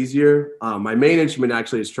trumpet easier. My main instrument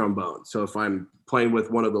actually is trombone. So if I'm playing with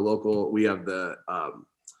one of the local, we have the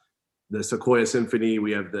Sequoia Symphony,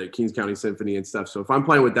 we have the Kings County Symphony and stuff. So if I'm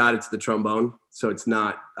playing with that, it's the trombone. So it's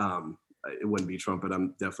not, it wouldn't be trumpet.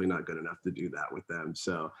 I'm definitely not good enough to do that with them.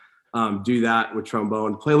 So do that with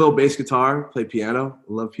trombone, play a little bass guitar, play piano.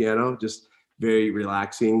 I love piano, just very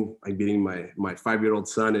relaxing. I'm getting my 5-year-old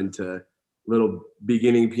son into little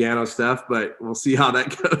beginning piano stuff, but we'll see how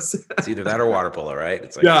that goes. It's either that or water polo, right?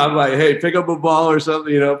 It's like, yeah, I'm like, hey, pick up a ball or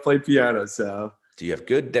something, play piano. So do you have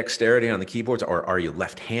good dexterity on the keyboards, or are you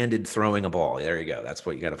left-handed throwing a ball? There you go. That's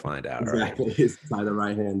what you got to find out. Exactly. Right? It's by the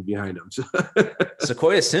right hand behind him.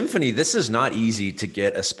 Sequoia Symphony, this is not easy to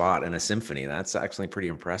get a spot in a symphony. That's actually pretty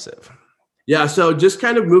impressive. Yeah, so just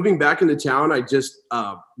kind of moving back into town, I just,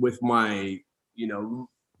 with my,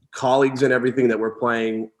 colleagues and everything that we're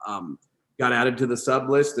playing, got added to the sub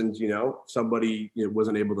list, and somebody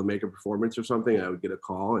wasn't able to make a performance or something, I would get a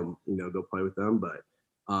call and go play with them. But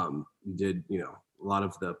we did a lot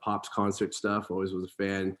of the Pops concert stuff. Always was a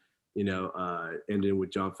fan. Ending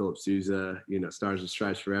with John Philip Sousa, Stars and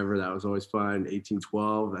Stripes Forever, that was always fun.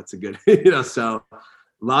 1812, that's a good so a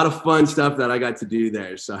lot of fun stuff that I got to do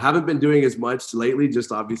there. So haven't been doing as much lately,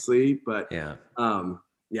 just obviously, but I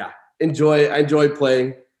enjoy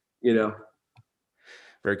playing.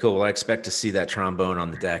 Very cool. Well, I expect to see that trombone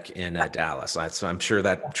on the deck in Dallas. So I'm sure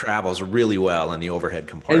that travels really well in the overhead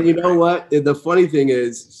compartment. And you know what? The funny thing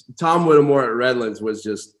is, Tom Whittemore at Redlands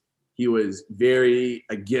he was very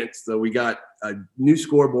against. So we got a new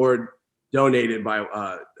scoreboard donated by,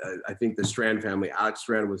 I think, the Strand family. Alex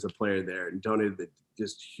Strand was a player there and donated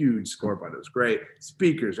just huge scoreboard. It was great.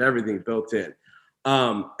 Speakers, everything built in.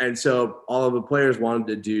 And so all of the players wanted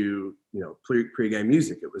to do, pre-game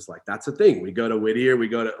music. It was like, that's a thing. We go to Whittier, we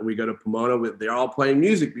go to Pomona, they're all playing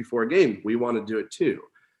music before a game. We want to do it too.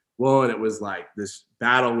 Well, and it was like this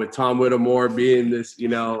battle with Tom Whittemore being this,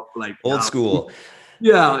 like old school.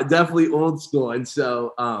 Yeah, definitely old school. And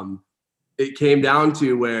so it came down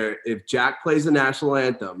to where if Jack plays the national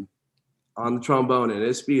anthem on the trombone in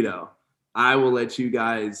his Speedo, I will let you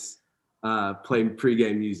guys play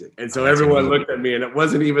pregame music. And so everyone looked at me, and it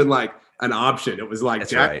wasn't even like an option. It was like,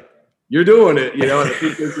 that's Jack, right. You're doing it. And I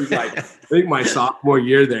think this is like, I think my sophomore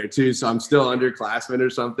year there too. So I'm still underclassman or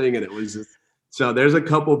something. And it was just, so there's a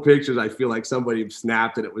couple pictures I feel like somebody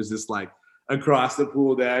snapped, and it was just like across the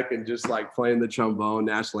pool deck and just like playing the trombone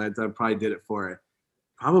national anthem. Probably did it for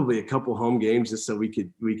probably a couple home games just so we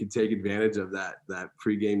could take advantage of that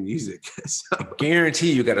pregame music. So, I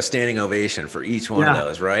guarantee you got a standing ovation for each one of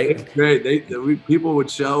those, right? It's great. People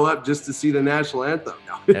would show up just to see the national anthem.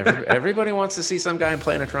 Everybody wants to see some guy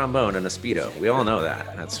playing a trombone in a Speedo. We all know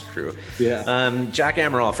that. That's true. Yeah. Jack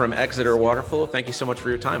Amaral from Exeter Water Polo, thank you so much for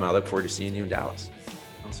your time. I look forward to seeing you in Dallas.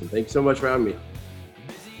 Awesome. Thank you so much for having me.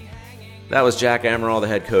 That was Jack Amaral, the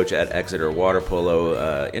head coach at Exeter Water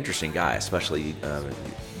Polo. Interesting guy, especially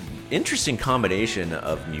interesting combination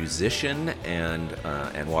of musician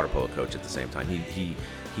and water polo coach at the same time. He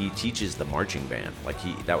teaches the marching band,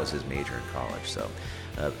 that was his major in college. So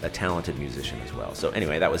a talented musician as well. So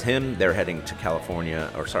anyway, that was him. They're heading to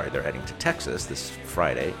they're heading to Texas this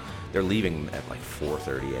Friday. They're leaving at like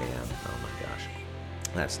 4:30 a.m. Oh my gosh,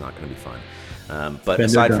 that's not going to be fun. But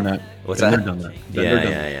aside from that, what's that?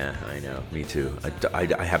 Yeah, I know. Me too.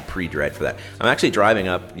 I have pre-dread for that. I'm actually driving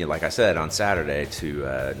up, like I said, on Saturday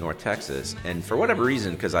to North Texas, and for whatever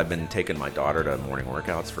reason, because I've been taking my daughter to morning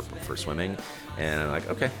workouts for swimming, and I'm like,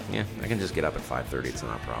 okay, yeah, I can just get up at 5:30. It's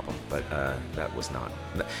not a problem. But that was not.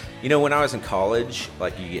 When I was in college,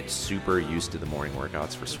 you get super used to the morning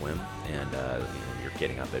workouts for swim, and you're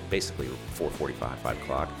getting up at basically 4:45, 5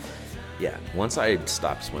 o'clock. Yeah, once I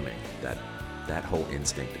stopped swimming, that whole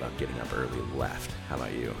instinct about getting up early left. How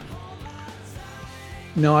about you?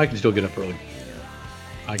 No, I can still get up early.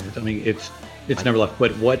 Yeah. It's never left.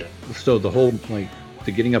 But so the whole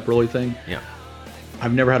the getting up early thing. Yeah.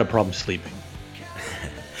 I've never had a problem sleeping.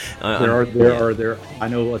 There. I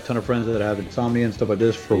know a ton of friends that have insomnia and stuff like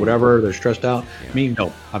this for whatever. They're stressed out. Yeah. Me,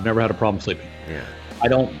 no. I've never had a problem sleeping. Yeah.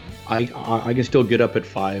 I can still get up at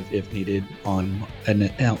 5 if needed on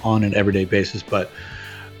an everyday basis, but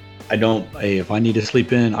I don't. If I need to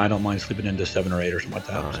sleep in, I don't mind sleeping into 7 or 8 or something like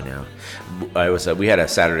that. I know. We had a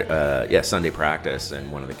Sunday practice, and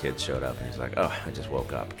one of the kids showed up, and he's like, "Oh, I just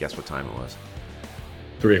woke up. Guess what time it was?"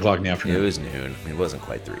 3 o'clock in the afternoon. It was noon. It wasn't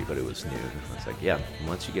quite 3, but it was noon. It's like, yeah.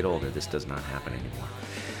 Once you get older, this does not happen anymore.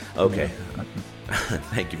 Okay.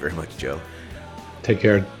 Thank you very much, Joe. Take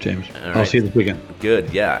care, James. All I'll right. see you this weekend.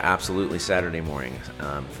 Good. Yeah, absolutely. Saturday morning.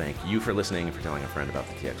 Thank you for listening and for telling a friend about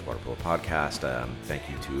the TX Water Polo podcast. Thank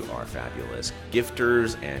you to our fabulous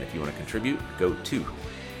gifters. And if you want to contribute, go to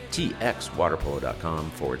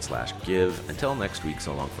txwaterpolo.com/give. Until next week,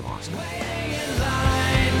 so long from Austin.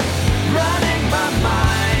 Running my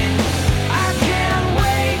mind, I can't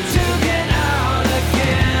wait to get out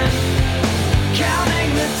again.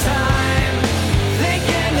 Counting the time,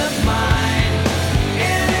 thinking of mine.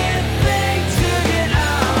 Anything to get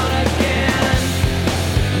out again.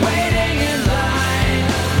 Waiting in line,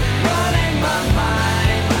 running my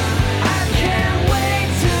mind. I can't wait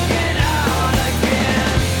to get out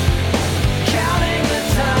again. Counting the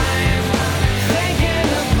time, thinking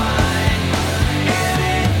of mine.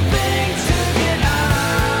 Anything to get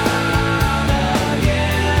out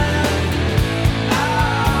again.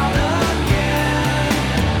 Out again.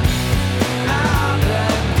 Out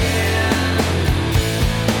again.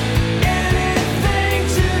 Anything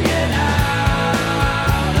to get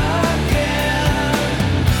out again.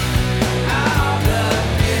 Out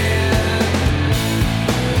again.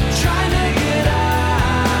 Trying to get out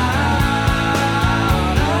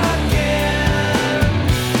again.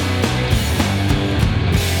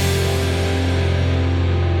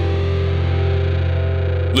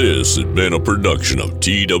 This has been a production of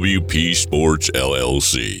TWP Sports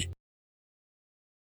LLC.